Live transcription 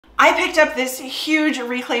I picked up this huge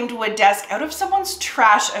reclaimed wood desk out of someone's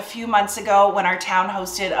trash a few months ago when our town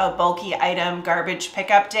hosted a bulky item garbage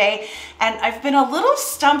pickup day, and I've been a little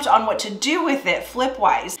stumped on what to do with it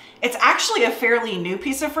flip-wise. It's actually a fairly new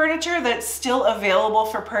piece of furniture that's still available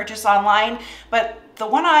for purchase online, but the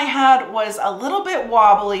one I had was a little bit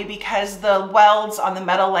wobbly because the welds on the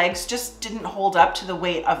metal legs just didn't hold up to the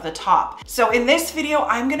weight of the top. So in this video,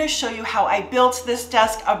 I'm gonna show you how I built this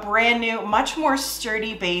desk a brand new, much more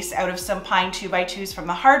sturdy base out of some pine 2x2s from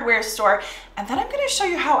the hardware store. And then I'm gonna show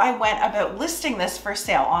you how I went about listing this for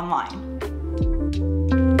sale online.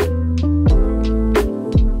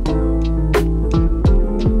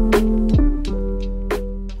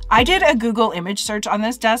 I did a Google image search on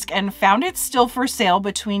this desk and found it still for sale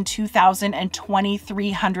between $2,000 and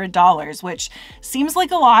 $2,300, which seems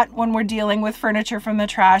like a lot when we're dealing with furniture from the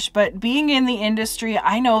trash, but being in the industry,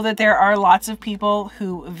 I know that there are lots of people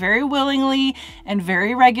who very willingly and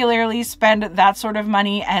very regularly spend that sort of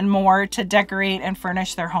money and more to decorate and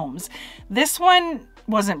furnish their homes. This one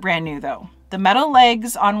wasn't brand new though. The metal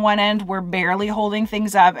legs on one end were barely holding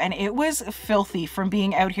things up, and it was filthy from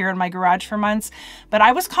being out here in my garage for months, but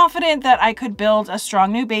I was confident that I could build a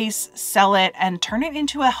strong new base, sell it, and turn it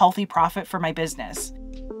into a healthy profit for my business.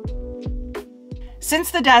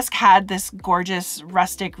 Since the desk had this gorgeous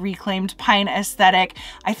rustic reclaimed pine aesthetic,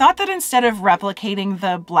 I thought that instead of replicating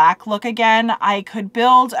the black look again, I could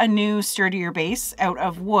build a new sturdier base out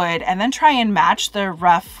of wood and then try and match the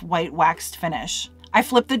rough white waxed finish. I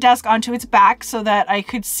flipped the desk onto its back so that I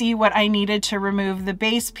could see what I needed to remove the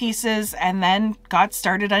base pieces and then got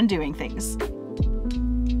started undoing things.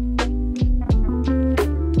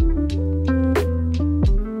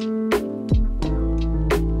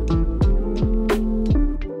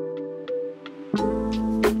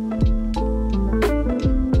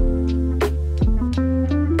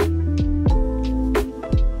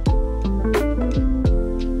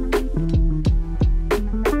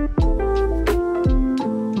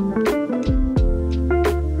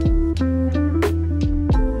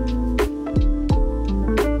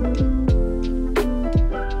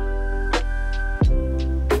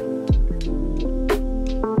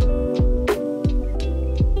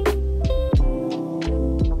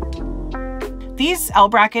 These L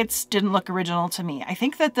brackets didn't look original to me. I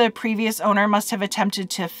think that the previous owner must have attempted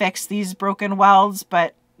to fix these broken welds,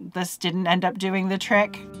 but this didn't end up doing the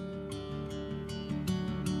trick.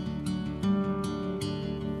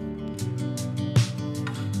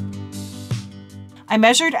 I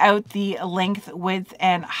measured out the length, width,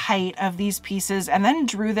 and height of these pieces and then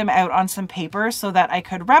drew them out on some paper so that I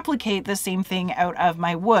could replicate the same thing out of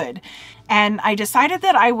my wood. And I decided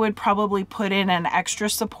that I would probably put in an extra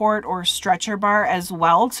support or stretcher bar as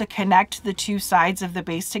well to connect the two sides of the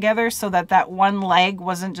base together so that that one leg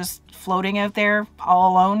wasn't just floating out there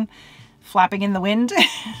all alone, flapping in the wind.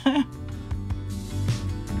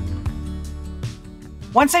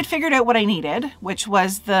 Once I'd figured out what I needed, which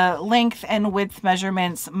was the length and width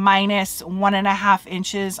measurements minus 1.5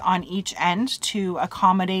 inches on each end to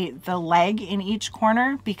accommodate the leg in each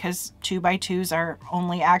corner, because 2x2s are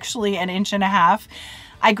only actually 1.5 inches,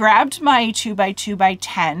 I grabbed my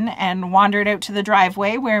 2x2x10 and wandered out to the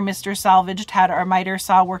driveway where Mr. Salvaged had our miter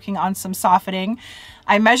saw working on some softening.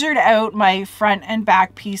 I measured out my front and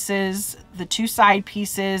back pieces, the two side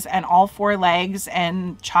pieces, and all 4 legs,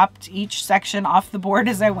 and chopped each section off the board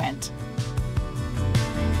as I went.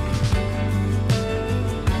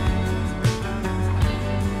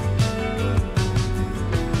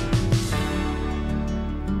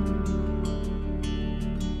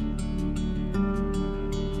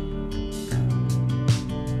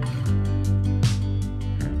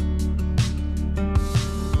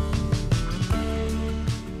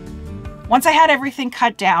 Once I had everything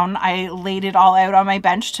cut down, I laid it all out on my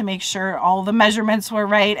bench to make sure all the measurements were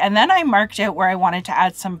right, and then I marked out where I wanted to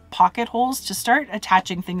add some pocket holes to start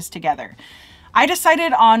attaching things together. I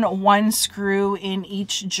decided on 1 screw in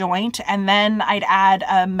each joint, and then I'd add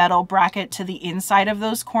a metal bracket to the inside of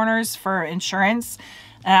those corners for insurance.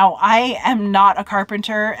 Now, I am not a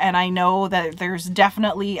carpenter, and I know that there's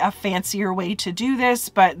definitely a fancier way to do this,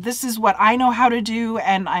 but this is what I know how to do,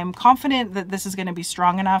 and I'm confident that this is going to be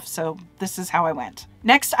strong enough, so this is how I went.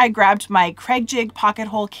 Next, I grabbed my Craig Jig pocket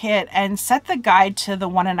hole kit and set the guide to the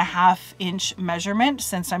 1.5 inch measurement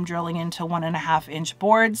since I'm drilling into 1.5 inch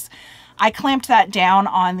boards. I clamped that down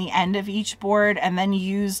on the end of each board and then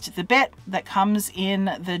used the bit that comes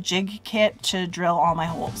in the jig kit to drill all my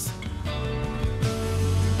holes.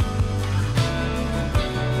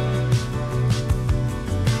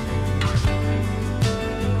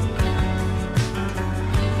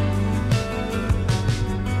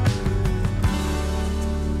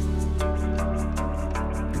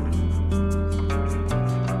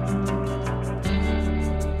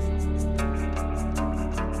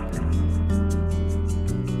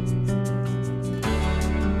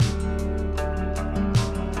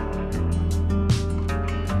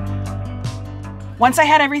 Once I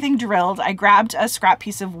had everything drilled, I grabbed a scrap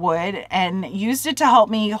piece of wood and used it to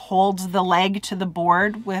help me hold the leg to the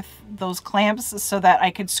board with those clamps so that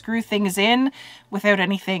I could screw things in without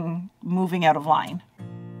anything moving out of line.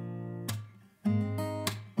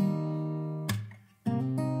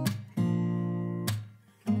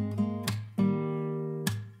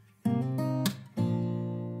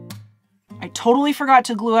 I totally forgot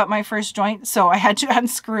to glue up my first joint, so I had to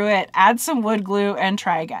unscrew it, add some wood glue, and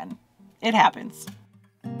try again. It happens.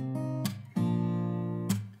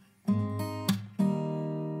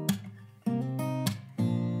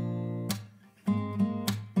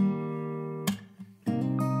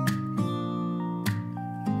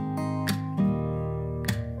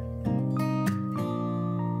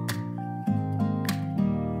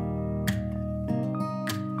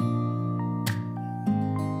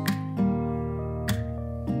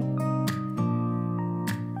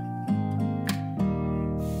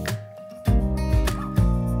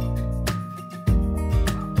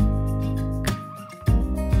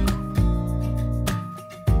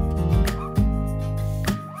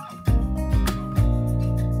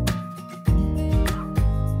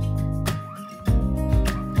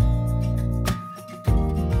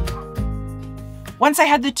 Once I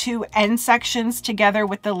had the two end sections together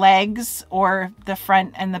with the legs, or the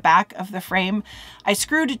front and the back of the frame, I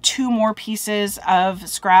screwed two more pieces of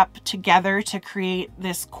scrap together to create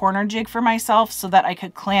this corner jig for myself so that I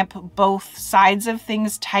could clamp both sides of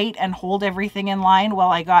things tight and hold everything in line while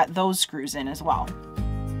I got those screws in as well.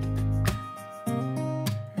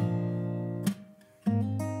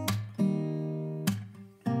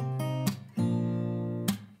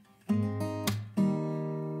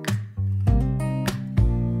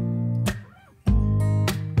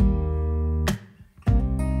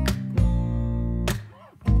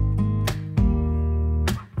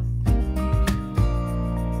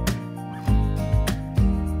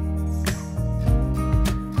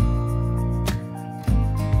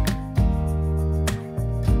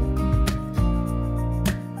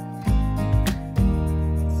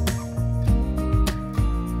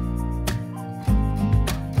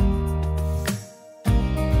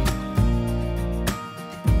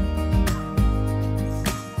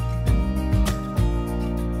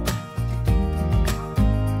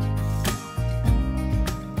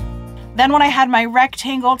 Then when I had my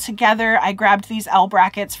rectangle together, I grabbed these L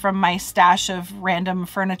brackets from my stash of random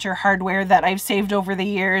furniture hardware that I've saved over the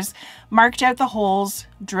years, marked out the holes,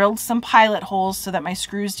 drilled some pilot holes so that my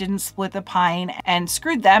screws didn't split the pine, and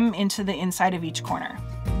screwed them into the inside of each corner.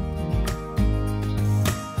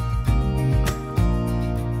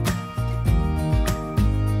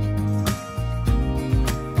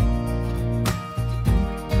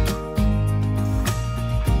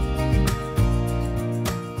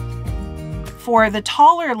 For the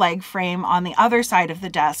taller leg frame on the other side of the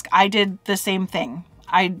desk, I did the same thing.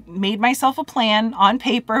 I made myself a plan on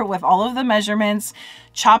paper with all of the measurements,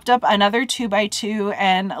 chopped up another 2x2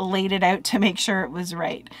 and laid it out to make sure it was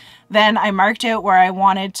right. Then I marked out where I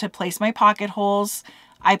wanted to place my pocket holes.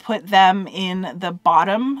 I put them in the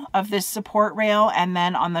bottom of this support rail and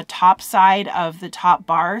then on the top side of the top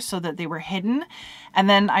bar so that they were hidden. And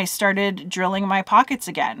then I started drilling my pockets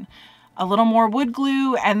again. A little more wood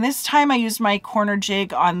glue, and this time I used my corner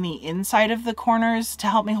jig on the inside of the corners to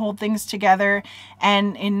help me hold things together,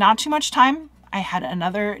 and in not too much time I had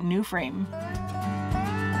another new frame.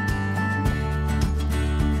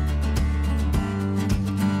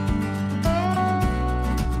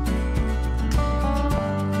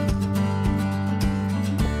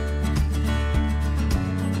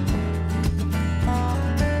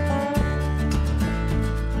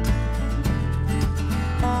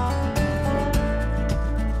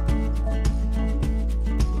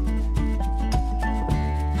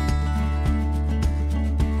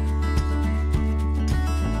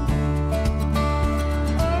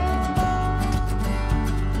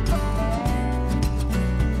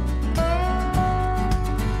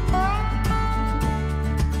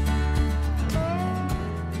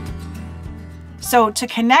 So to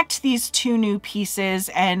connect these two new pieces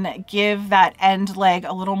and give that end leg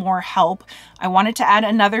a little more help, I wanted to add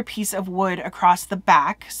another piece of wood across the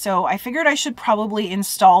back. So I figured I should probably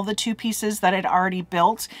install the two pieces that I'd already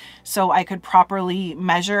built so I could properly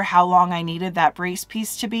measure how long I needed that brace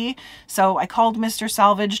piece to be. So I called Mr.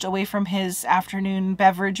 Salvaged away from his afternoon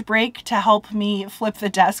beverage break to help me flip the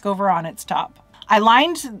desk over on its top. I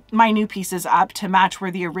lined my new pieces up to match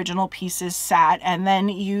where the original pieces sat, and then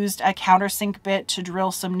used a countersink bit to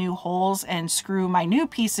drill some new holes and screw my new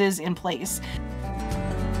pieces in place.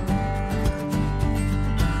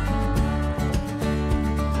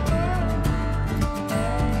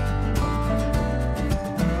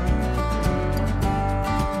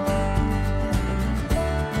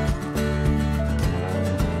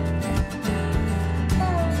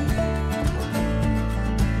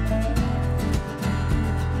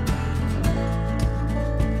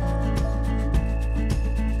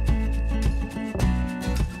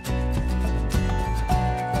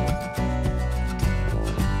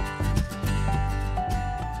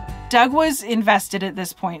 Doug was invested at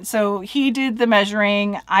this point, so he did the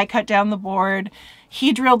measuring. I cut down the board.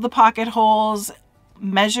 He drilled the pocket holes,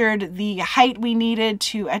 measured the height we needed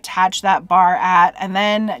to attach that bar at, and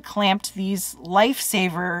then clamped these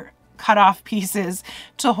lifesaver cut off pieces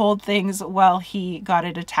to hold things while he got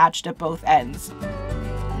it attached at both ends.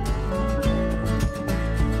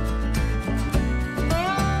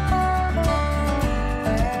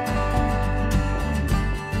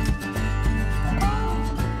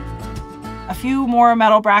 A few more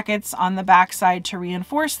metal brackets on the back side to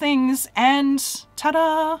reinforce things, and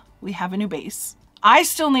ta-da, we have a new base. I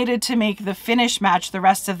still needed to make the finish match the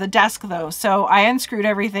rest of the desk though, so I unscrewed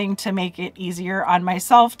everything to make it easier on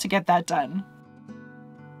myself to get that done.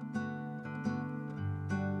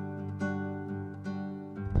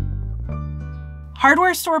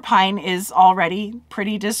 Hardware store pine is already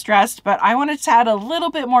pretty distressed, but I wanted to add a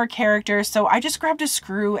little bit more character, so I just grabbed a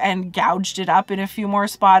screw and gouged it up in a few more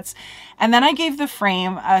spots. And then I gave the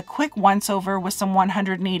frame a quick once over with some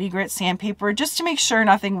 180 grit sandpaper just to make sure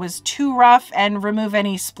nothing was too rough and remove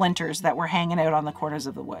any splinters that were hanging out on the corners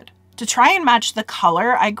of the wood. To try and match the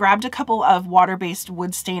color, I grabbed a couple of water-based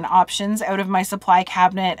wood stain options out of my supply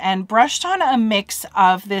cabinet and brushed on a mix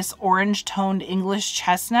of this orange-toned English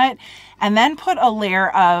chestnut, and then put a layer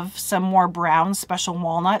of some more brown special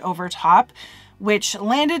walnut over top, which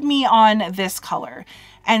landed me on this color.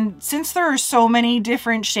 And since there are so many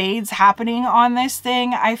different shades happening on this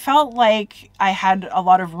thing, I felt like I had a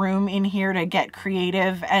lot of room in here to get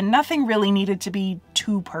creative, and nothing really needed to be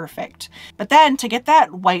too perfect. But then to get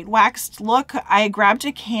that white waxed look, I grabbed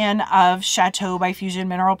a can of Chateau by Fusion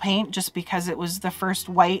Mineral Paint just because it was the first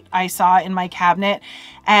white I saw in my cabinet.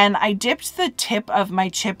 And I dipped the tip of my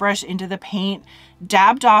chip brush into the paint,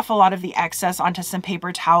 dabbed off a lot of the excess onto some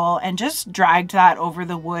paper towel, and just dragged that over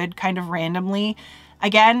the wood kind of randomly.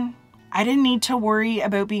 Again, I didn't need to worry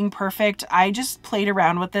about being perfect. I just played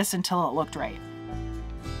around with this until it looked right.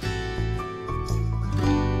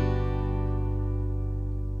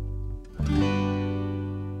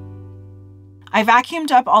 I vacuumed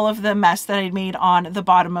up all of the mess that I'd made on the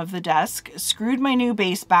bottom of the desk, screwed my new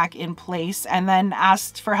base back in place, and then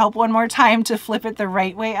asked for help one more time to flip it the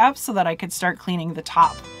right way up so that I could start cleaning the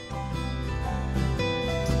top.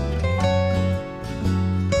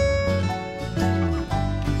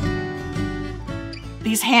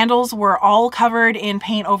 These handles were all covered in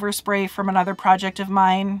paint overspray from another project of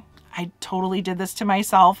mine. I totally did this to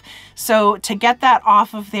myself. So to get that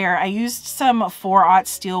off of there, I used some 4/0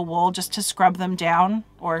 steel wool just to scrub them down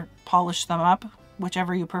or polish them up,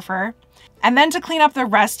 whichever you prefer. And then to clean up the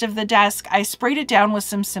rest of the desk, I sprayed it down with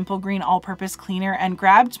some simple green all-purpose cleaner and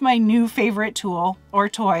grabbed my new favorite tool or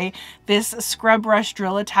toy, this scrub brush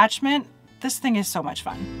drill attachment. This thing is so much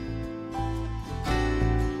fun.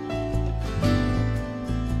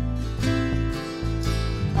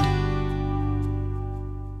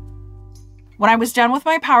 When I was done with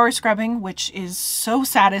my power scrubbing, which is so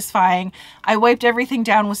satisfying, I wiped everything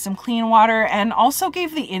down with some clean water and also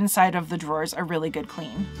gave the inside of the drawers a really good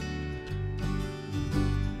clean.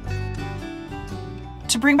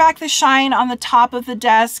 To bring back the shine on the top of the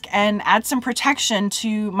desk and add some protection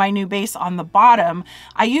to my new base on the bottom,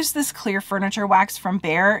 I used this clear furniture wax from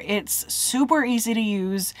Behr. It's super easy to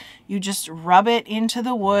use. You just rub it into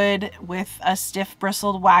the wood with a stiff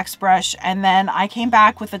bristled wax brush, and then I came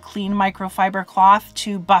back with a clean microfiber cloth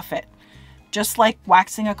to buff it, just like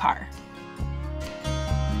waxing a car.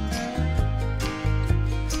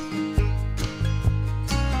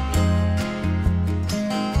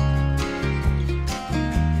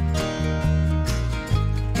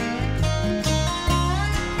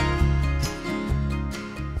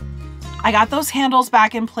 I got those handles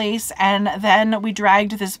back in place, and then we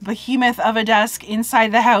dragged this behemoth of a desk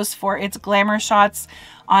inside the house for its glamour shots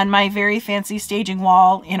on my very fancy staging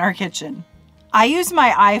wall in our kitchen. I use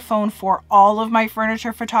my iPhone for all of my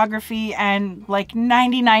furniture photography and like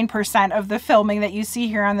 99% of the filming that you see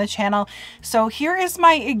here on the channel. So here is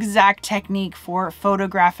my exact technique for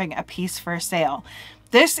photographing a piece for sale.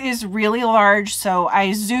 This is really large, so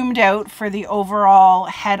I zoomed out for the overall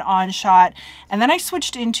head-on shot, and then I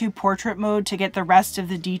switched into portrait mode to get the rest of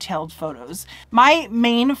the detailed photos. My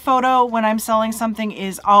main photo when I'm selling something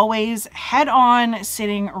is always head-on,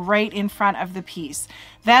 sitting right in front of the piece.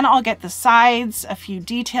 Then I'll get the sides, a few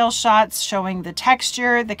detail shots showing the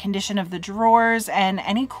texture, the condition of the drawers, and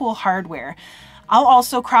any cool hardware. I'll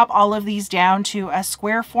also crop all of these down to a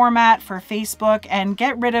square format for Facebook and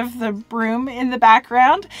get rid of the broom in the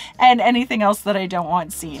background and anything else that I don't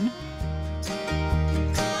want seen.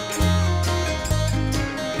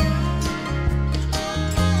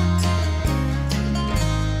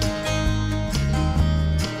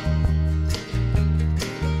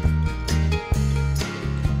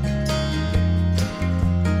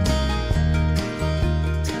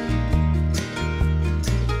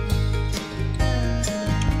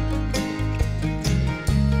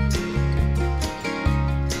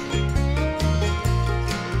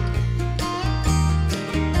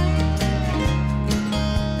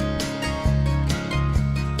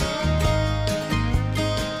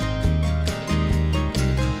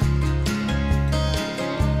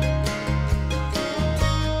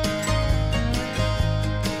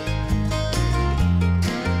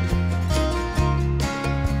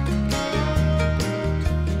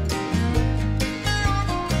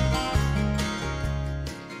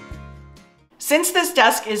 Since this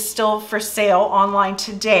desk is still for sale online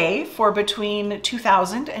today for between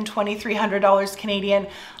 $2,000 and $2,300 Canadian,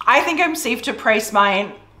 I think I'm safe to price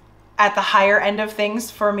mine at the higher end of things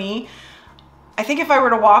for me. I think if I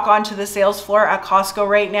were to walk onto the sales floor at Costco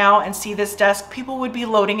right now and see this desk, people would be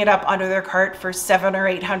loading it up under their cart for $700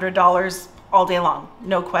 or $800 all day long,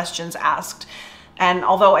 no questions asked. And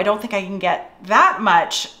although I don't think I can get that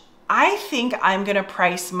much, I think I'm gonna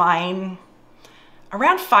price mine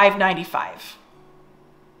around $595.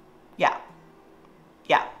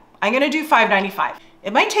 Yeah, I'm gonna do $595.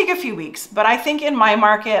 It might take a few weeks, but I think in my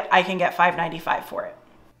market, I can get $595 for it.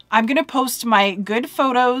 I'm gonna post my good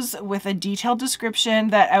photos with a detailed description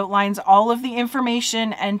that outlines all of the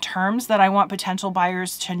information and terms that I want potential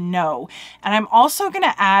buyers to know. And I'm also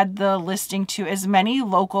gonna add the listing to as many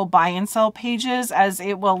local buy and sell pages as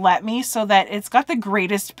it will let me so that it's got the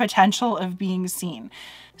greatest potential of being seen.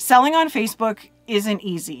 Selling on Facebook isn't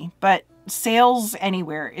easy, but sales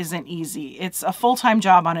anywhere isn't easy. It's a full-time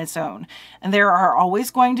job on its own. And there are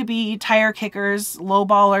always going to be tire kickers,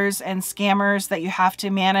 lowballers, and scammers that you have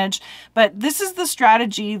to manage. But this is the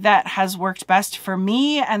strategy that has worked best for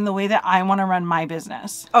me and the way that I want to run my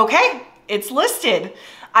business. Okay, it's listed.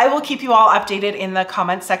 I will keep you all updated in the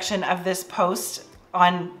comment section of this post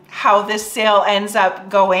on how this sale ends up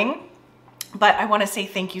going. But I want to say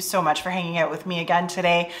thank you so much for hanging out with me again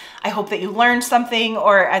today. I hope that you learned something,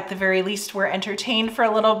 or at the very least were entertained for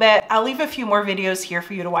a little bit. I'll leave a few more videos here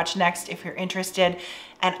for you to watch next if you're interested,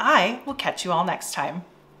 and I will catch you all next time.